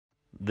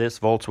This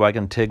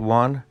Volkswagen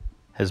Tiguan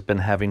has been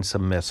having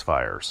some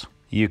misfires.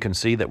 You can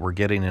see that we're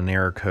getting an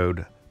error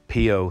code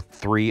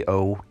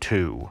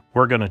PO302.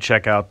 We're going to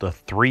check out the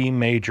three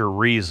major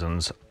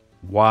reasons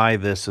why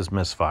this is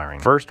misfiring.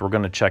 First, we're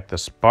going to check the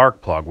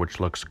spark plug, which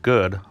looks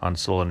good on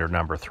cylinder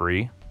number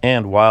 3.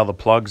 And while the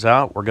plug's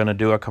out, we're going to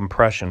do a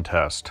compression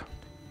test.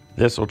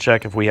 This will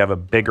check if we have a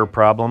bigger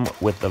problem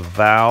with the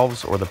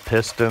valves or the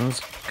pistons.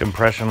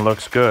 Compression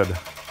looks good,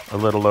 a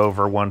little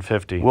over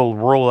 150. We'll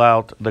rule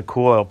out the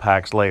coil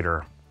packs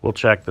later. We'll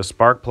check the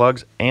spark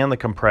plugs and the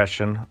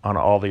compression on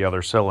all the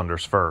other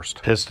cylinders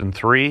first. Piston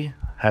 3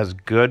 has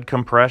good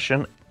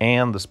compression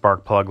and the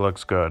spark plug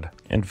looks good.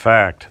 In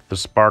fact, the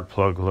spark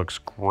plug looks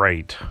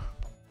great.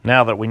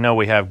 Now that we know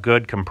we have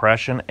good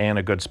compression and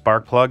a good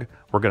spark plug,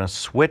 we're going to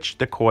switch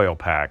the coil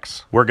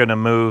packs. We're going to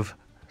move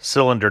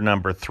cylinder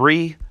number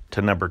 3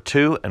 to number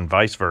 2 and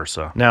vice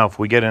versa. Now, if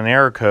we get an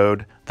error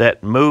code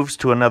that moves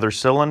to another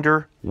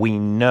cylinder, we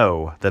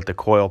know that the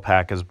coil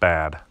pack is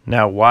bad.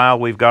 Now, while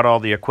we've got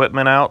all the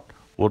equipment out,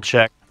 we'll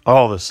check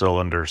all the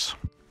cylinders.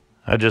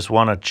 I just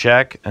want to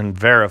check and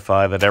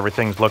verify that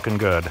everything's looking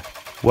good.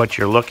 What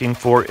you're looking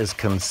for is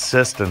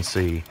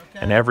consistency,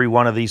 and every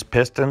one of these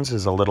pistons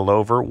is a little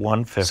over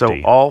 150.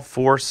 So all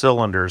 4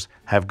 cylinders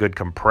have good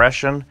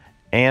compression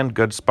and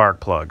good spark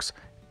plugs,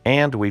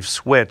 and we've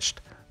switched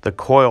the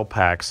coil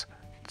packs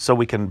so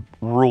we can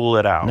rule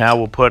it out. Now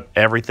we'll put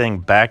everything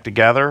back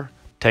together,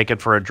 take it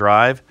for a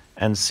drive,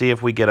 and see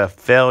if we get a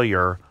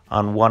failure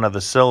on one of the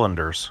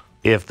cylinders.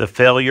 If the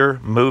failure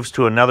moves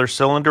to another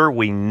cylinder,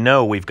 we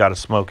know we've got a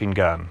smoking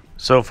gun.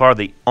 So far,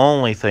 the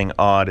only thing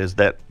odd is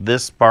that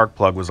this spark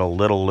plug was a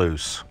little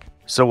loose.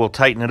 So we'll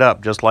tighten it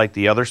up just like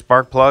the other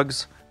spark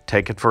plugs,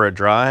 take it for a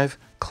drive,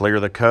 clear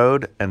the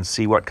code, and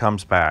see what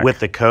comes back. With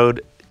the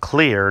code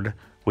cleared,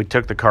 we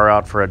took the car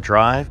out for a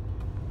drive.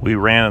 We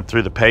ran it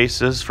through the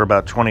paces for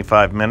about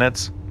 25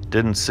 minutes,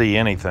 didn't see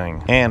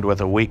anything. And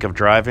with a week of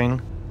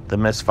driving, the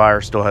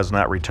misfire still has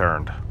not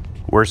returned.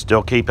 We're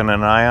still keeping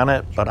an eye on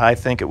it, but I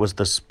think it was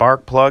the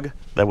spark plug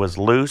that was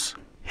loose,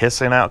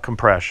 hissing out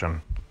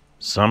compression.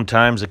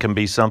 Sometimes it can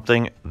be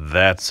something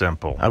that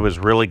simple. I was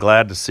really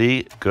glad to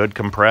see good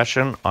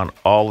compression on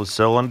all the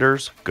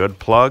cylinders, good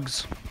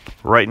plugs.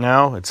 Right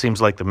now, it seems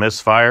like the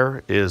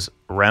misfire is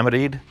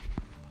remedied.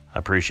 I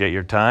appreciate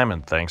your time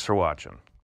and thanks for watching.